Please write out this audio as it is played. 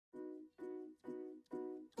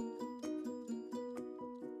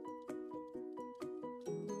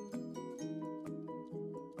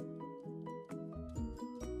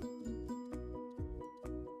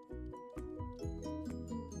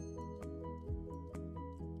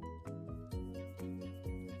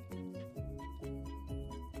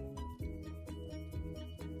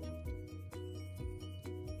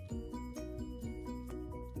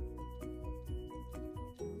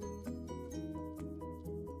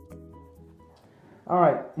All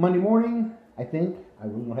right, Monday morning, I think. I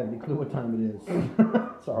really don't have any clue what time it is.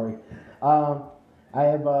 Sorry. I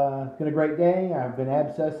have been a great day. I've been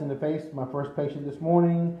abscessed in the face. My first patient this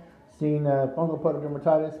morning. Seen fungal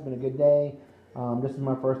pododermatitis. It's been a good day. This is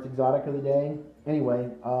my first exotic of the day. Anyway,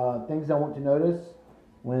 things I want to notice.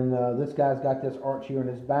 When this guy's got this arch here in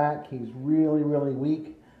his back, he's really, really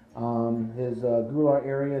weak. His gular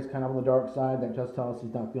area is kind of on the dark side. That just tells us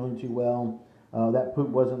he's not feeling too well. That poop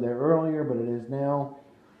wasn't there earlier, but it is now.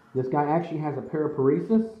 This guy actually has a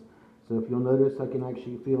paraparesis. So if you'll notice, I can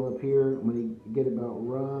actually feel up here. When he get about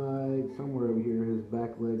right somewhere over here, his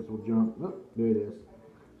back legs will jump. Oh, there it is.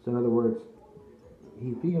 So in other words,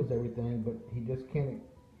 he feels everything, but he just can't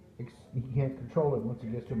control it once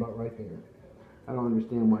it gets to about right there. I don't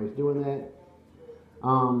understand why he's doing that.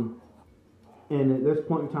 And at this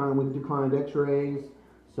point in time, we declined x-rays.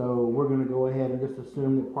 So we're going to go ahead and just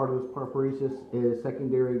assume that part of this paraparesis is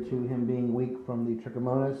secondary to him being weak from the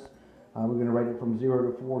trichomonas. We're going to rate it from 0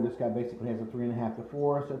 to 4. This guy basically has a 3.5 to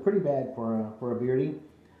 4, so pretty bad for a Beardie.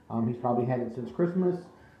 He's probably had it since Christmas.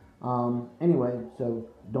 Anyway, so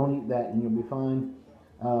don't eat that and you'll be fine.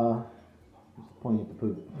 Just pointing at the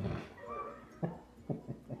poop.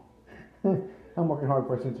 I'm working hard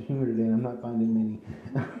for a sense of humor today, and I'm not finding many.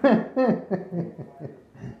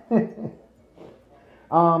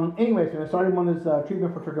 Anyway, so I started him on his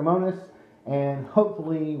treatment for trichomonas, and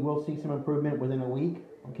hopefully we'll see some improvement within a week.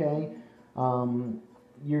 Okay, I'm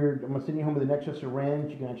gonna send you home with an extra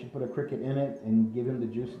syringe. You can actually put a cricket in it and give him the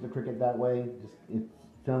juice of the cricket that way. It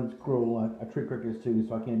sounds cruel. I treat crickets too,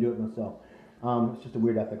 so I can't do it myself. It's just a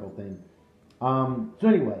weird ethical thing. So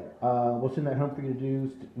anyway, we'll send that home for you to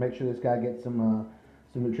do. Make sure this guy gets some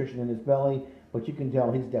nutrition in his belly. But you can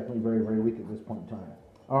tell he's definitely very, very weak at this point in time.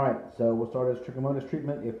 All right, so we'll start his trichomonas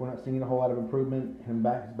treatment. If we're not seeing a whole lot of improvement, his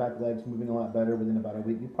back legs moving a lot better within about a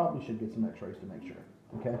week, you probably should get some x-rays to make sure.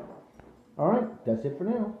 Okay? All right, that's it for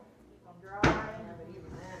now.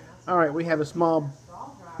 All right, we have a small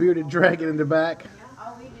bearded dragon in the back.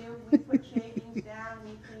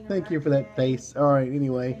 Thank you for that face. All right,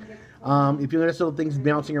 anyway. If you notice little things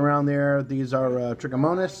bouncing around there, these are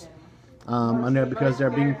trichomonas. I know because they're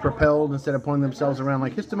being propelled instead of pulling themselves around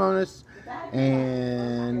like histomonas.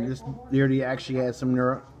 And this Beardie actually has some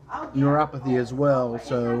neuropathy as well,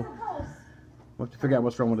 so we'll have to figure out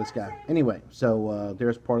what's wrong with this guy. Anyway, so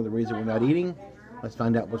there's part of the reason we're not eating. Let's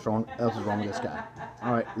find out what's wrong. Else is wrong with this guy.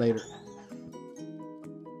 All right, later.